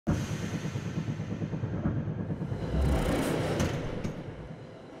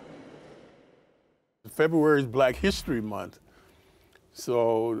February is Black History Month.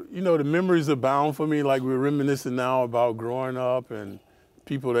 So, you know, the memories abound for me, like we're reminiscing now about growing up and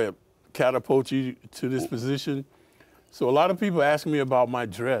people that catapult you to this position. So a lot of people ask me about my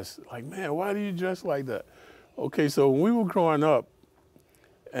dress. Like, man, why do you dress like that? Okay, so when we were growing up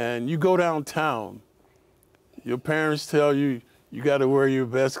and you go downtown, your parents tell you, you got to wear your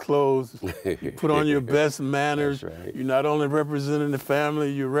best clothes, you put on your best manners. That's right. You're not only representing the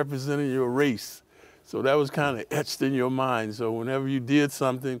family, you're representing your race. So that was kind of etched in your mind. So whenever you did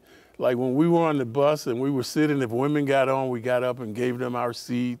something, like when we were on the bus and we were sitting, if women got on, we got up and gave them our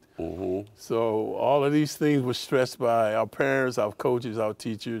seat. So all of these things were stressed by our parents, our coaches, our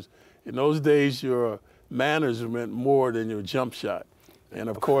teachers. In those days, your manners meant more than your jump shot. And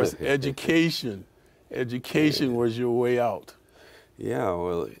of course, education. Education was your way out. Yeah,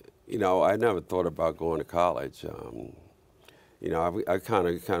 well, you know, I never thought about going to college. You know, I kind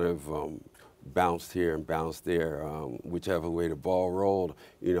of bounced here and bounced there. Whichever way the ball rolled,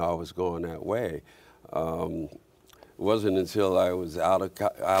 you know, I was going that way. It wasn't until I was out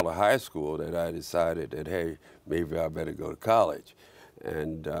of high school that I decided that, hey, maybe I better go to college.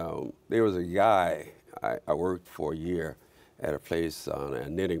 And there was a guy I worked for a year at a place on a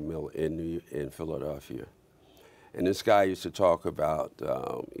knitting mill in Philadelphia. And this guy used to talk about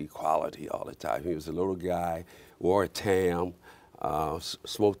equality all the time. He was a little guy, wore a tam,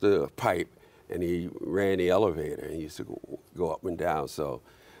 smoked a pipe, and he ran the elevator. He used to go up and down. So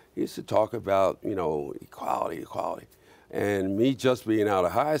he used to talk about, you know, equality. And me just being out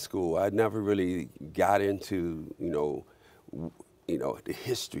of high school, I never really got into, you know, the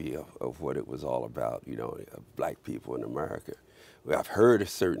history of what it was all about, you know, black people in America. I've heard of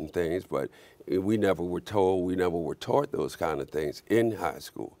certain things, but we never were told, we never were taught those kind of things in high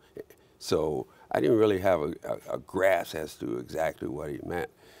school. So I didn't really have a grasp as to exactly what he meant.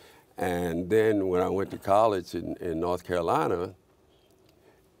 And then when I went to college in North Carolina,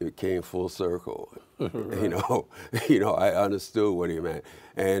 it came full circle. Right. You know, I understood what he meant.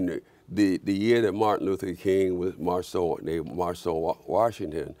 And the year that Martin Luther King marched on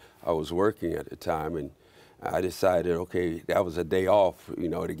Washington, I was working at the time, and I decided, okay, that was a day off. You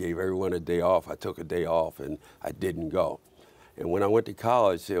know, they gave everyone a day off. I took a day off, and I didn't go. And when I went to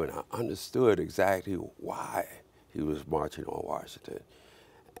college, I understood exactly why he was marching on Washington.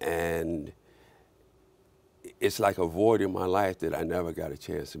 And it's like a void in my life that I never got a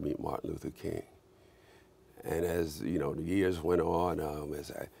chance to meet Martin Luther King. And as, you know, the years went on, as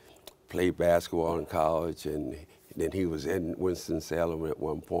I played basketball in college, and then he was in Winston-Salem at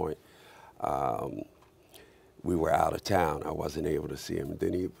one point, we were out of town. I wasn't able to see him. And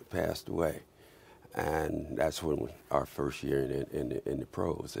then he passed away. And that's when our first year in the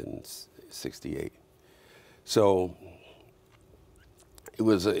pros in '68. So it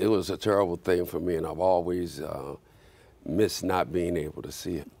was a terrible thing for me, and I've always missed not being able to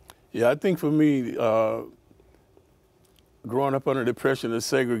see it. Yeah, I think for me, growing up under depression and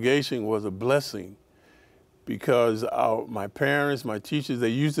segregation was a blessing, because my parents, my teachers, they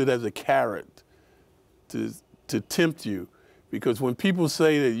used it as a carrot to tempt you. Because when people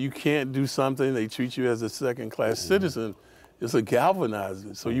say that you can't do something, they treat you as a second-class citizen, it's a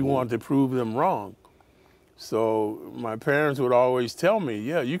galvanizer. So you want to prove them wrong. So my parents would always tell me,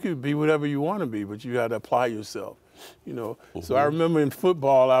 yeah, you could be whatever you want to be, but you got to apply yourself. You know. So I remember in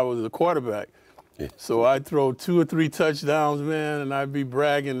football, I was a quarterback. So I'd throw 2 or 3 touchdowns, man, and I'd be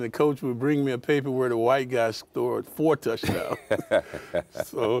bragging, and the coach would bring me a paper where the white guy scored 4 touchdowns.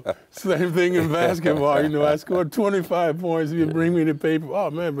 So same thing in basketball, you know, I scored 25 points, he'd bring me the paper, oh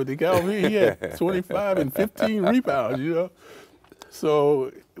man, but the guy over here, he had 25 and 15 rebounds, you know.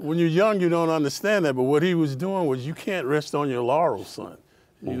 So when you're young, you don't understand that, but what he was doing was, you can't rest on your laurels, son.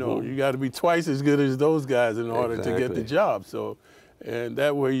 You know, you got to be twice as good as those guys in order to get the job. So. And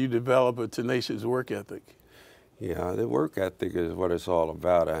that way you develop a tenacious work ethic. Yeah, the work ethic is what it's all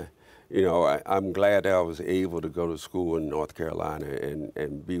about. I'm glad that I was able to go to school in North Carolina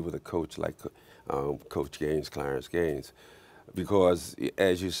and be with a coach like Coach Gaines, Clarence Gaines, because,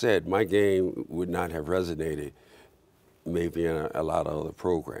 as you said, my game would not have resonated maybe in a lot of other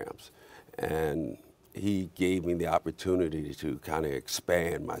programs. And he gave me the opportunity to kind of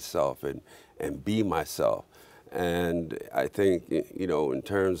expand myself and be myself. And I think, you know, in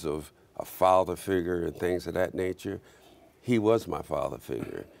terms of a father figure and things of that nature, he was my father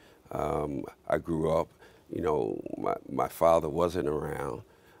figure. I grew up, you know, my father wasn't around.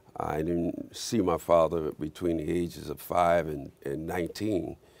 I didn't see my father between the ages of 5 and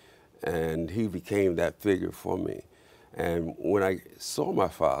 19, and he became that figure for me. And when I saw my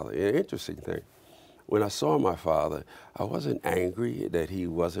father, an interesting thing, when I saw my father, I wasn't angry that he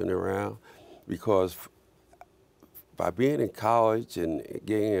wasn't around, because by being in college and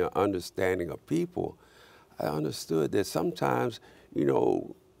getting an understanding of people, I understood that sometimes, you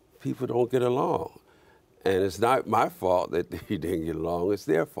know, people don't get along. And it's not my fault that he didn't get along, it's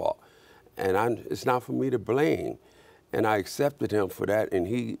their fault. And it's not for me to blame. And I accepted him for that, and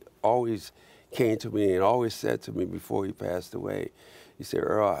he always came to me and always said to me before he passed away, he said,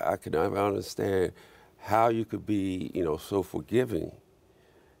 Earl, I can never understand how you could be, you know, so forgiving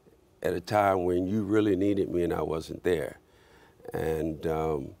at a time when you really needed me and I wasn't there. And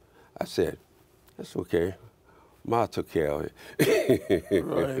I said, that's okay. Ma took care of it.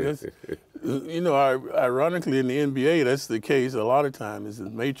 Right. You know, ironically, in the NBA, that's the case a lot of times. Is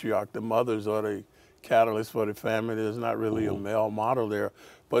the matriarch, the mothers are the catalyst for the family. There's not really a male model there.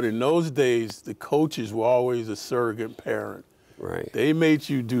 But in those days, the coaches were always a surrogate parent. Right. They made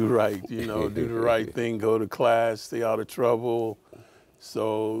you do right, you know, do the right thing, go to class, stay out of trouble.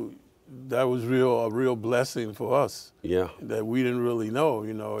 So that was a real blessing for us. Yeah. That we didn't really know,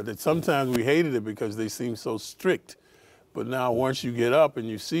 you know, that sometimes we hated it because they seemed so strict. But now once you get up and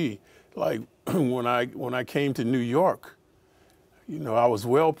you see, like when I came to New York, you know, I was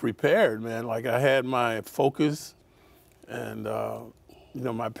well prepared, man. Like I had my focus and, you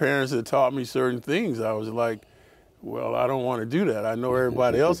know, my parents had taught me certain things. I was like, well, I don't want to do that. I know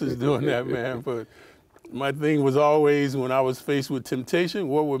everybody else is doing that, man. But my thing was always when I was faced with temptation,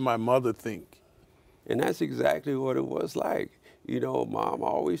 what would my mother think? And that's exactly what it was like. You know, Mom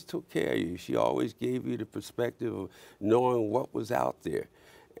always took care of you. She always gave you the perspective of knowing what was out there.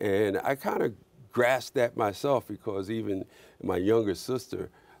 And I kind of grasped that myself because even my younger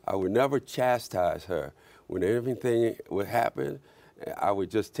sister, I would never chastise her. When everything would happen, I would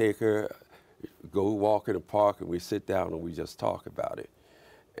just take her, go walk in the park, and we sit down and we just talk about it.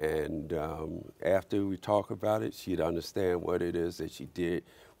 And after we talk about it, she'd understand what it is that she did,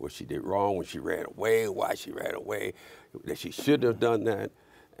 what she did wrong, when she ran away, why she ran away, that she shouldn't have done that,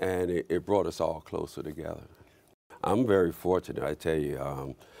 and it brought us all closer together. I'm very fortunate, I tell you.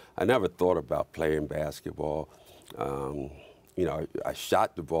 I never thought about playing basketball. You know, I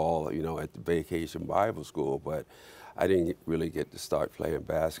shot the ball, you know, at the Vacation Bible School, but I didn't really get to start playing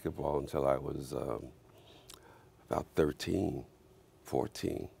basketball until I was about 13,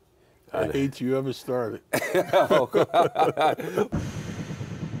 14. I hate you ever started.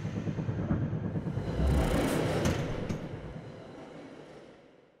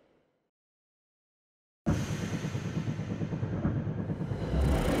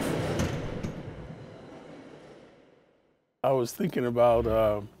 I was thinking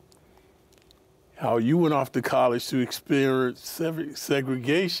about how you went off to college to experience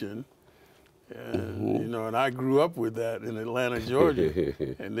segregation. And, you know, and I grew up with that in Atlanta, Georgia.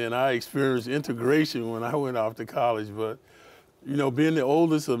 And then I experienced integration when I went off to college. But, you know, being the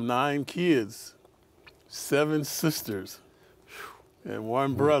oldest of 9 kids, 7 sisters, and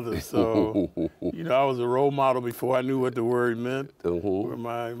 1 brother. So, you know, I was a role model before I knew what the word meant. Where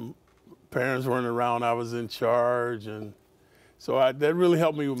my parents weren't around, I was in charge. And so that really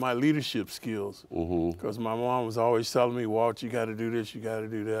helped me with my leadership skills. Because my mom was always telling me, Walt, you got to do this, you got to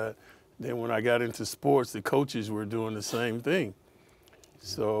do that. Then when I got into sports, the coaches were doing the same thing.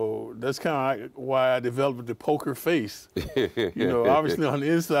 So that's kind of why I developed the poker face. You know, obviously on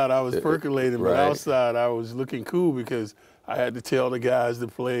the inside I was percolating, but outside I was looking cool because I had to tell the guys the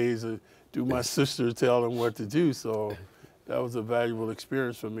plays, and do my sister tell them what to do. So that was a valuable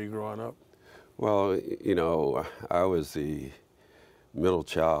experience for me growing up. Well, you know, I was the middle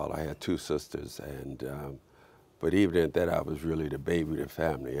child. I had 2 sisters, and but even at that, I was really the baby of the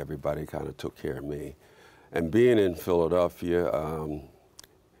family. Everybody kind of took care of me. And being in Philadelphia,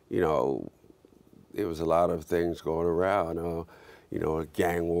 you know, there was a lot of things going around. You know,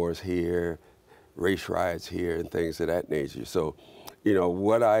 gang wars here, race riots here, and things of that nature. So, you know,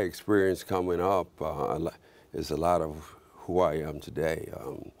 what I experienced coming up is a lot of who I am today.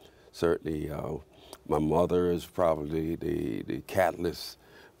 Certainly, my mother is probably the catalyst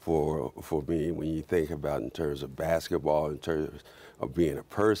for me when you think about in terms of basketball, in terms of being a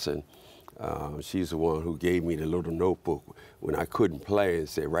person. She's the one who gave me the little notebook when I couldn't play and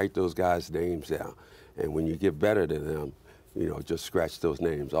said, write those guys' names down. And when you get better than them, you know, just scratch those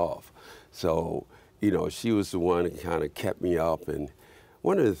names off. So, you know, she was the one that kind of kept me up. And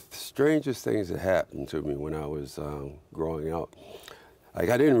one of the strangest things that happened to me when I was growing up,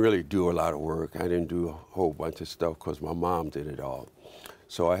 like I didn't really do a lot of work. I didn't do a whole bunch of stuff because my mom did it all.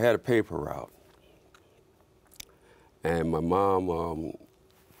 So I had a paper route, and my mom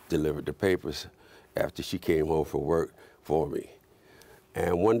delivered the papers after she came home from work for me.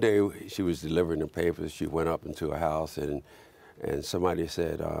 And one day she was delivering the papers, she went up into a house, and somebody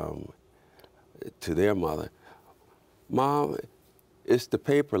said, to their mother, "Mom, it's the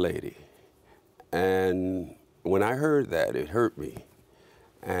paper lady." And when I heard that, it hurt me.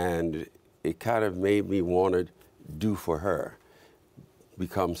 And it kind of made me want to do for her,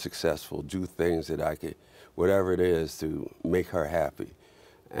 become successful, do things that I could, whatever it is, to make her happy.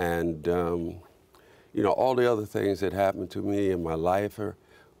 And, you know, all the other things that happened to me in my life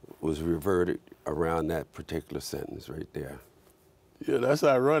was reverted around that particular sentence right there. Yeah, that's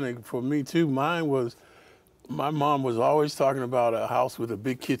ironic for me too. Mine was, my mom was always talking about a house with a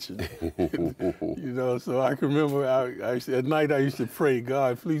big kitchen. You know, so I can remember at night I used to pray,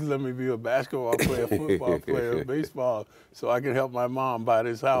 "God, please let me be a basketball player, football player, baseball, so I can help my mom buy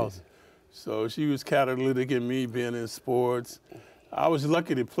this house." So she was catalytic in me being in sports. I was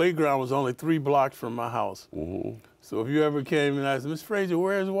lucky the playground was only 3 blocks from my house. So if you ever came and asked, "Miss Frazier,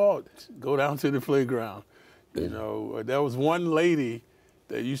 where's Walt?" Go down to the playground. You know, there was one lady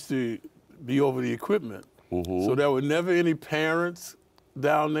that used to be over the equipment. So there were never any parents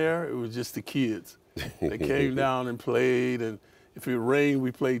down there. It was just the kids. They came down and played, and if it rained,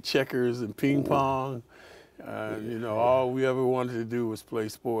 we played checkers and ping pong. You know, all we ever wanted to do was play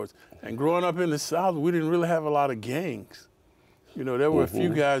sports. And growing up in the South, we didn't really have a lot of gangs. You know, there were a few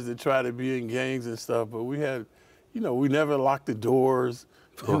guys that tried to be in gangs and stuff, but we had, you know, we never locked the doors.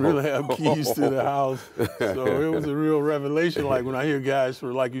 Didn't really have keys to the house. So it was a real revelation. Like when I hear guys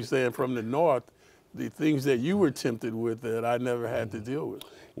from, like you saying, from the North, the things that you were tempted with that I never had to deal with.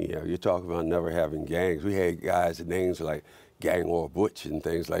 Yeah, you're talking about never having gangs. We had guys with names like Gang or Butch and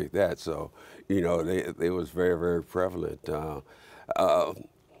things like that. So, you know, they was very, very prevalent.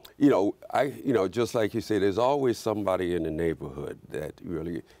 You know, just like you say, there's always somebody in the neighborhood that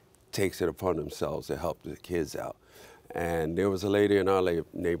really takes it upon themselves to help the kids out. And there was a lady in our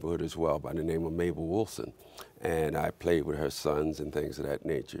neighborhood as well by the name of Mabel Wilson. And I played with her sons and things of that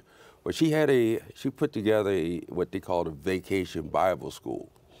nature. But she put together what they called a vacation Bible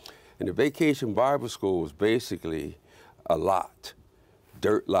school. And the vacation Bible school was basically a lot,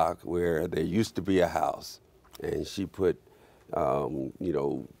 dirt lot where there used to be a house. And she put, you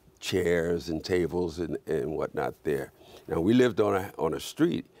know, chairs and tables and whatnot there. Now we lived on a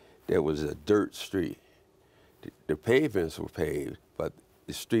street that was a dirt street. The pavements were paved, but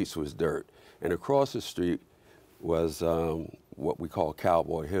the streets was dirt. And across the street was what we call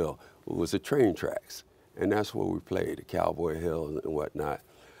Cowboy Hill. It was the train tracks. And that's where we played, the Cowboy Hill and whatnot.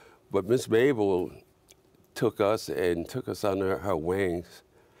 But Miss Mabel took us under her wings,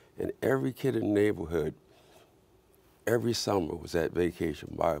 and every kid in the neighborhood, every summer was at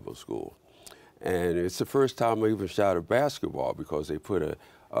Vacation Bible School. And it's the first time I even shot a basketball because they put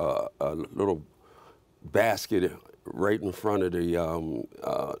a little basket right in front of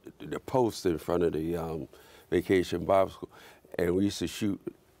the post in front of the Vacation Bible School. And we used to shoot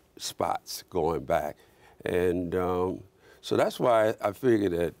spots going back. And so that's why I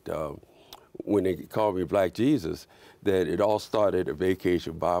figured that when they called me Black Jesus, that it all started at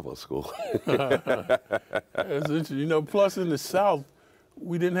Vacation Bible School. That's interesting. You know, plus in the South,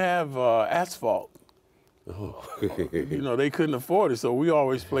 we didn't have asphalt. Oh. You know, they couldn't afford it, so we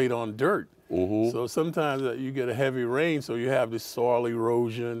always played on dirt. So sometimes you get a heavy rain, so you have this soil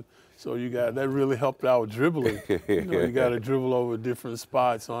erosion. So that really helped out dribbling. You know, you got to dribble over different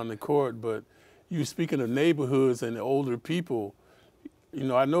spots on the court. But you speaking of neighborhoods and the older people, you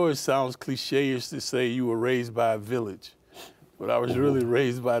know, I know it sounds cliche-ish to say you were raised by a village, but I was really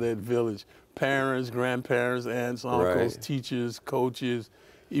raised by that village. Parents, grandparents, aunts, uncles, teachers, coaches,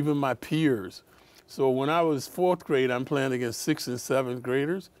 even my peers. So when I was 4th grade, I'm playing against 6th and 7th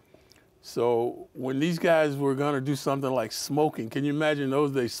graders. So when these guys were going to do something like smoking, can you imagine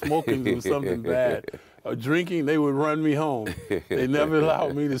those days smoking was something bad? Or drinking, they would run me home. They never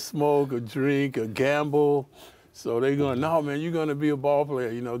allowed me to smoke or drink or gamble. So they're going, "No, man, you're going to be a ball player.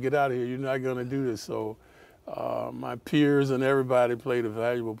 You know, get out of here. You're not going to do this." So my peers and everybody played a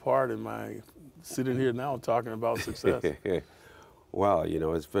valuable part in my sitting here now talking about success. Wow, you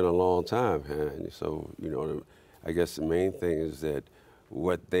know, it's been a long time. And so, you know, I guess the main thing is that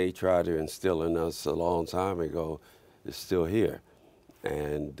what they tried to instill in us a long time ago is still here.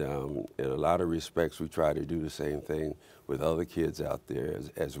 And in a lot of respects, we try to do the same thing with other kids out there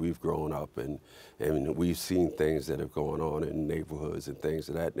as we've grown up and we've seen things that have gone on in neighborhoods and things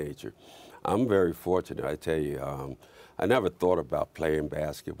of that nature. I'm very fortunate, I tell you. I never thought about playing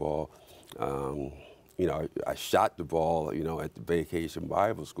basketball. You know, I shot the ball, you know, at the Vacation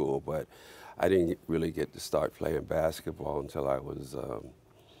Bible School, but I didn't really get to start playing basketball until I was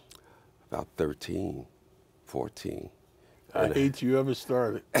about 13, 14. I hate you ever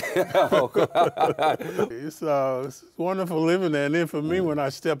started. It's wonderful living there. And then for me, when I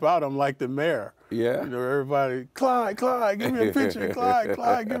step out, I'm like the mayor. Yeah. You know, everybody, Clyde, Clyde, give me a picture. Clyde,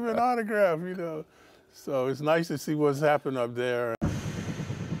 Clyde, give me an autograph, you know. So it's nice to see what's happened up there.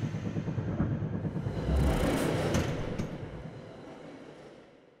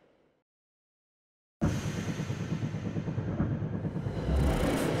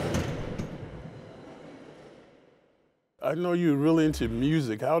 I know you're really into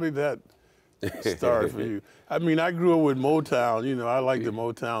music. How did that start for you? I mean, I grew up with Motown. You know, I like the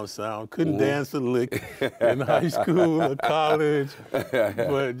Motown sound. Couldn't dance a lick in high school or college,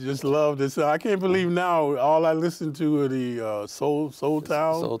 but just loved it. So I can't believe now all I listen to are the Soul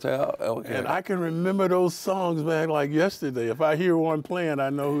Town. Soul Town, okay. And I can remember those songs, man, like yesterday. If I hear one playing,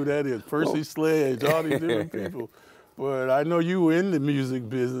 I know who that is. Percy Sledge, all these different people. But I know you were in the music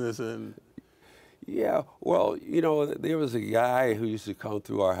business and. Yeah, well, you know, there was a guy who used to come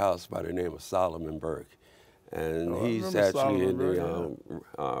through our house by the name of Solomon Burke, and he's actually in the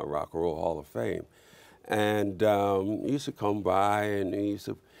Rock and Roll Hall of Fame. And he used to come by, and he used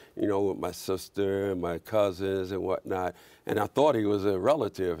to, you know, with my sister and my cousins and whatnot, and I thought he was a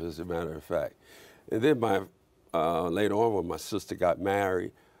relative, as a matter of fact. And then later on, when my sister got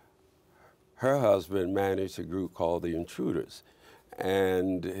married, her husband managed a group called the Intruders.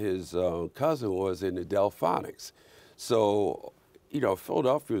 And his cousin was in the Delphonics. So, you know,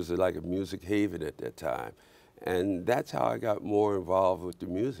 Philadelphia was like a music haven at that time. And that's how I got more involved with the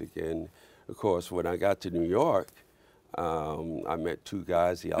music. And, of course, when I got to New York, I met two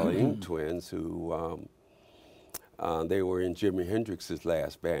guys, the Alain twins, who they were in Jimi Hendrix's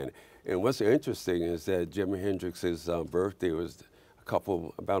last band. And what's interesting is that Jimi Hendrix's birthday was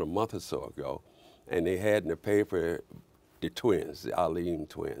about a month or so ago. And they had in the paper the twins, the Alain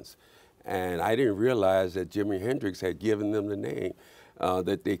twins. And I didn't realize that Jimi Hendrix had given them the name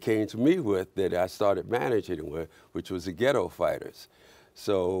that they came to me with, that I started managing with, which was the Ghetto Fighters.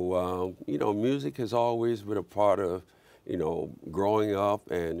 So, you know, music has always been a part of, you know, growing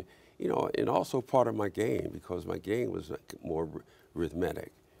up and, you know, and also part of my game, because my game was more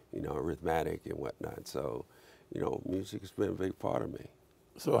rhythmic and whatnot. So, you know, music has been a big part of me.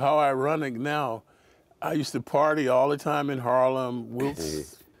 So how ironic now. I used to party all the time in Harlem,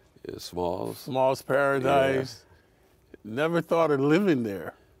 Walt's, Small's Paradise. Yeah. Never thought of living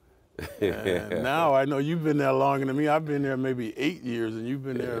there. And now I know you've been there longer than me. I've been there maybe 8 years, and you've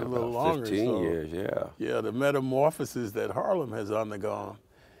been there a little longer. 15 years, yeah. Yeah, the metamorphosis that Harlem has undergone.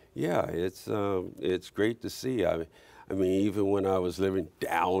 Yeah, it's great to see. I mean, even when I was living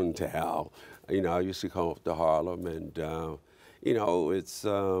downtown, you know, I used to come up to Harlem, and you know, it's.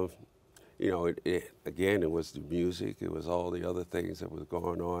 You know, again, it was the music, it was all the other things that was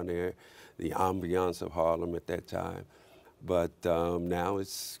going on there, the ambiance of Harlem at that time. But now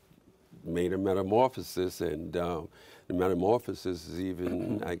it's made a metamorphosis, and the metamorphosis is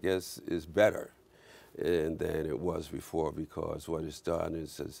even, I guess, is better than it was before, because what it's done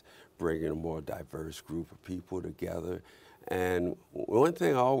is bringing a more diverse group of people together. And one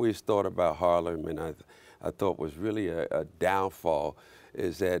thing I always thought about Harlem, and I thought was really a downfall,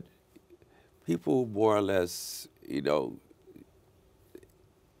 is that people more or less, you know,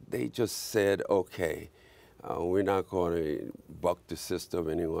 they just said, okay, we're not going to buck the system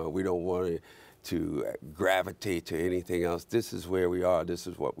anymore. We don't want to gravitate to anything else. This is where we are. This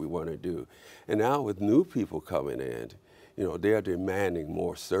is what we want to do. And now with new people coming in, you know, they're demanding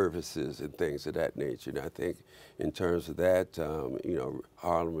more services and things of that nature. And I think in terms of that, you know,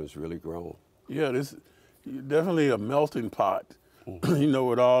 Harlem has really grown. Yeah, this definitely a melting pot. You know,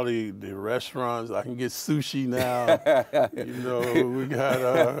 with all the restaurants, I can get sushi now. You know, we got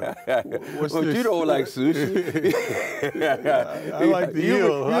what's well, this? You don't like sushi. I like the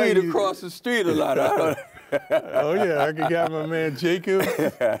eel. You eat across the street a lot. Oh yeah, I can get my man Jacob.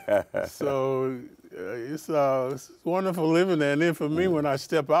 So it's wonderful living there. And then for me, when I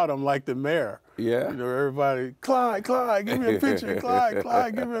step out, I'm like the mayor. Yeah. You know, everybody, Clyde, Clyde, give me a picture. Clyde,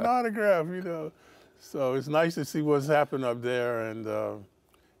 Clyde, give me an autograph. You know. So it's nice to see what's happened up there, and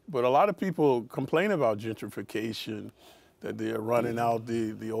but a lot of people complain about gentrification, that they're running out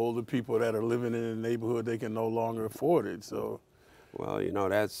the older people that are living in the neighborhood. They can no longer afford it. So, well, you know,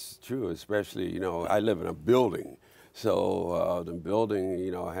 that's true. Especially, you know, I live in a building, so the building, you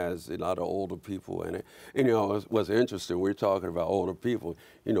know, has a lot of older people in it. And you know, what's interesting, we're talking about older people.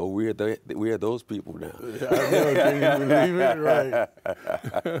 You know, we're those people now. Yeah, I know, can you believe it? Right.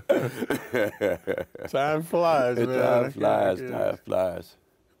 Time flies, man. Time flies.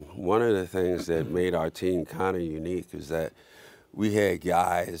 One of the things that made our team kind of unique is that we had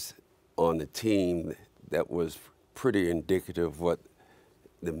guys on the team that was pretty indicative of what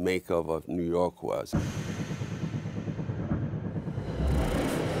the makeup of New York was.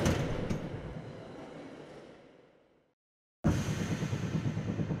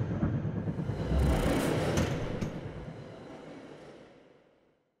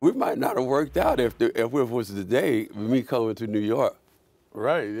 We might not have worked out if it was the day of me coming to New York.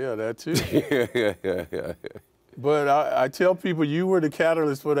 Right, yeah, that too. Yeah. But I tell people you were the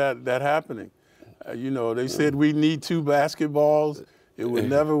catalyst for that happening. You know, they said we need 2 basketballs. It would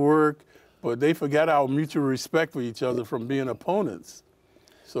never work. But they forgot our mutual respect for each other from being opponents.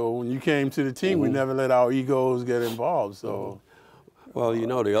 So when you came to the team, we never let our egos get involved. So, well, you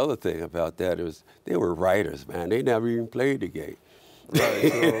know, the other thing about that is they were writers, man. They never even played the game.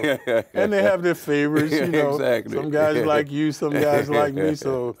 Right, so, and they have their favorites, you know. Exactly. Some guys like you, some guys like me.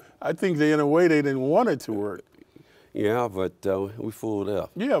 So I think in a way they didn't want it to work. Yeah, but we fooled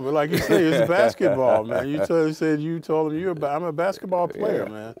up. Yeah, but like you say, it's basketball, man. You told them I'm a basketball player,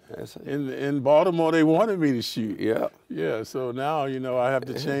 man. In Baltimore, they wanted me to shoot. Yeah. Yeah. So now, you know, I have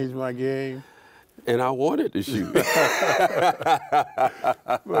to change my game. And I wanted to shoot.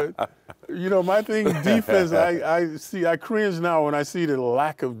 But you know, my thing, defense. I cringe now when I see the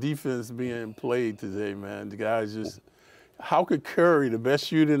lack of defense being played today, man. The guys just, how could Curry, the best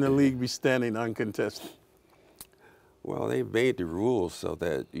shooter in the league, be standing uncontested? Well, they made the rules so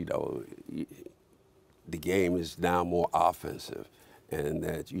that, you know, the game is now more offensive and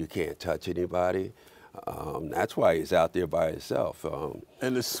that you can't touch anybody. That's why he's out there by himself.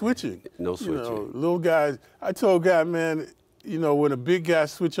 And the switching. No switching. You know, little guys. I told guy, man, you know, when a big guy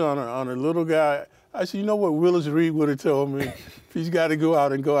switch on a little guy, I said, you know what Willis Reed would have told me? He's got to go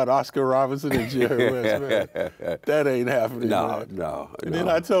out Oscar Robinson and Jerry West, man. That ain't happening, man. No. And then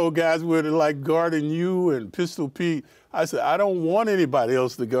I told guys with like guarding you and Pistol Pete, I said, I don't want anybody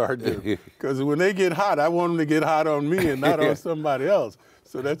else to guard them. Because when they get hot, I want them to get hot on me and not on somebody else.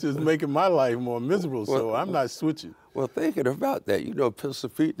 So that's just making my life more miserable. Well, so I'm not switching. Well, thinking about that, you know, Pistol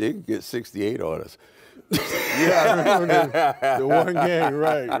Pete, they can get 68 on us. Yeah, I remember the one game,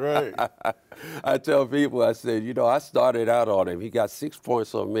 right. I tell people, I said, you know, I started out on him. He got 6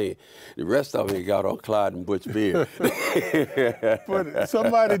 points on me. The rest of them he got on Clyde and Butch Beard. But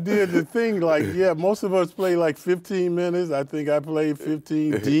somebody did the thing like, yeah, most of us play like 15 minutes. I think I played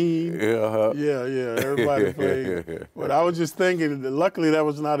 15. Dean. Yeah, everybody played. But I was just thinking, luckily that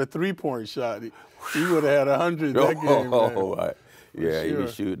was not a three-point shot. He would have had 100 that game, man. Yeah, he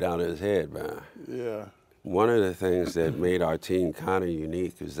was shooting down his head, man. Yeah. One of the things that made our team kind of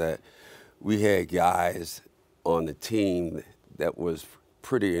unique is that we had guys on the team that was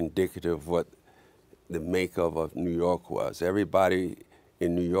pretty indicative of what the makeup of New York was. Everybody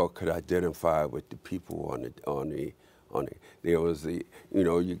in New York could identify with the people on the. There was the, you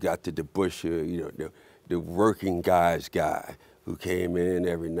know, you got the Busher, you know, the working guy who came in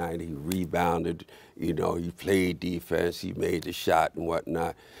every night. He rebounded, you know, he played defense, he made the shot and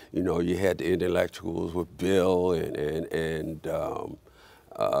whatnot. You know, you had the intellectuals with Bill and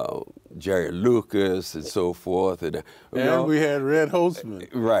Jerry Lucas and so forth. And we had Red Holtzman.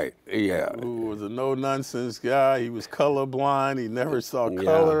 Right, yeah. Who was a no-nonsense guy. He was colorblind. He never saw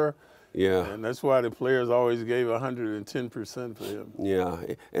color. Yeah. And that's why the players always gave 110% for him. Yeah,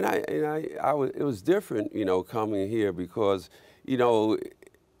 and it was different, you know, coming here because, you know,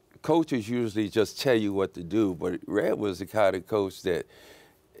 coaches usually just tell you what to do, but Red was the kind of coach that,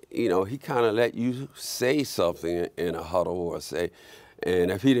 you know, he kind of let you say something in a huddle or say,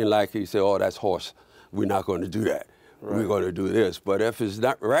 and if he didn't like it, he said, oh, that's horse. We're not going to do that. Right. We're going to do this. But if it's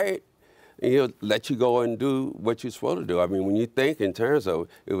not right, he'll let you go and do what you're supposed to do. I mean, when you think in terms of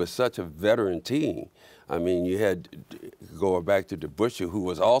it was such a veteran team. I mean, you had going back to the Busher, who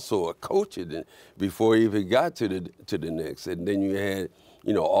was also a coach before he even got to the Knicks. And then you had,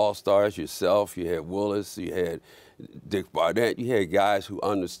 you know, all-stars yourself. You had Willis. You had Dick Barnett. You had guys who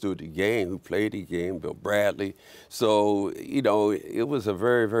understood the game, who played the game, Bill Bradley. So, you know, it was a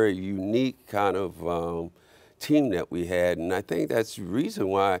very, very unique kind of team that we had. And I think that's the reason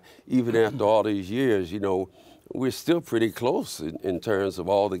why, even after all these years, you know, we're still pretty close in terms of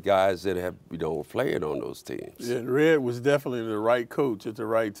all the guys that have, you know, played on those teams. Yeah, Red was definitely the right coach at the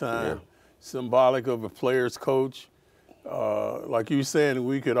right time. Yeah. Symbolic of a player's coach. Like you were saying,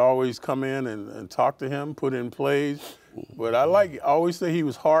 we could always come in and talk to him, put in plays. But I always say he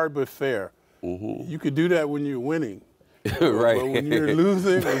was hard but fair. You could do that when you're winning. Right. But when you're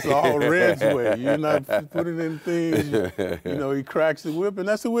losing, it's all Red's way. You're not putting in things. You know, he cracks the whip, and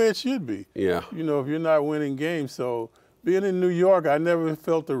that's the way it should be. Yeah. You know, if you're not winning games. So being in New York, I never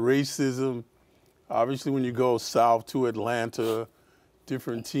felt the racism. Obviously, when you go south to Atlanta,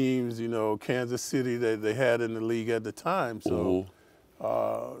 different teams, you know, Kansas City that they had in the league at the time. So,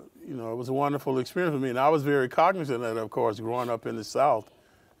 you know, it was a wonderful experience for me. And I was very cognizant of that, of course, growing up in the South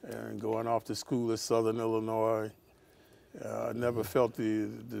and going off to school at Southern Illinois. I never felt the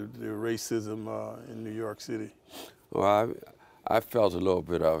racism in New York City. Well, I felt a little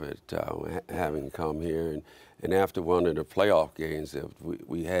bit of it having come here. And after one of the playoff games that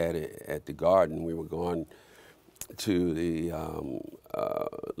we had at the Garden, we were going to the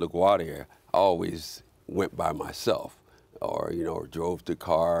LaGuardia. I always went by myself, or, you know, drove the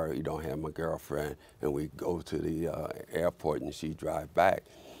car, you know, had my girlfriend, and we go to the airport and she drive back.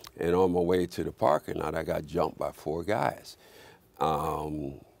 And on my way to the parking lot, I got jumped by 4 guys.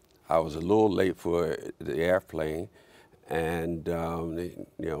 I was a little late for the airplane, and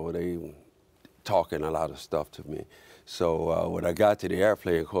they talking a lot of stuff to me. So when I got to the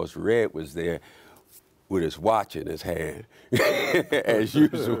airplane, of course, Red was there with his watch in his hand, as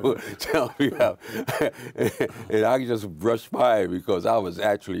usual, telling me how. And I just brushed by it because I was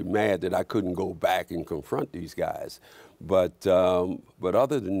actually mad that I couldn't go back and confront these guys. But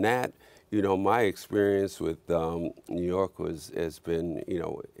other than that, you know, my experience with New York has been, you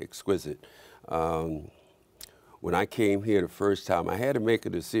know, exquisite. When I came here the first time, I had to make a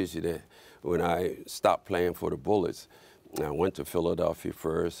decision that when I stopped playing for the Bullets. I went to Philadelphia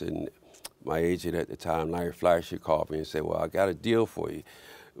first, and my agent at the time, Larry Fleischer, called me and said, well, I got a deal for you.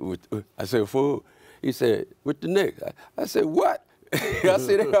 I said, fool? He said, with the Knicks. I said, what? I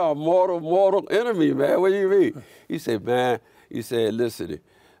said, they are a mortal enemy, man. What do you mean? He said, man, he said, listen,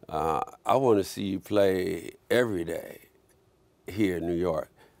 I want to see you play every day here in New York.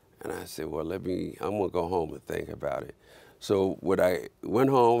 And I said, well, I'm going to go home and think about it. So when I went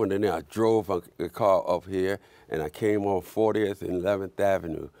home, and then I drove the car up here, and I came on 40th and 11th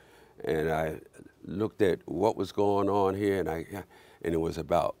Avenue, and I looked at what was going on here, and it was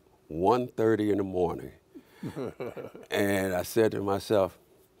about 1:30 in the morning. And I said to myself,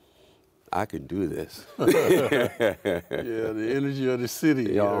 I can do this. Yeah, the energy of the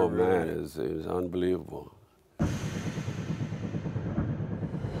city. Oh, man, it was unbelievable.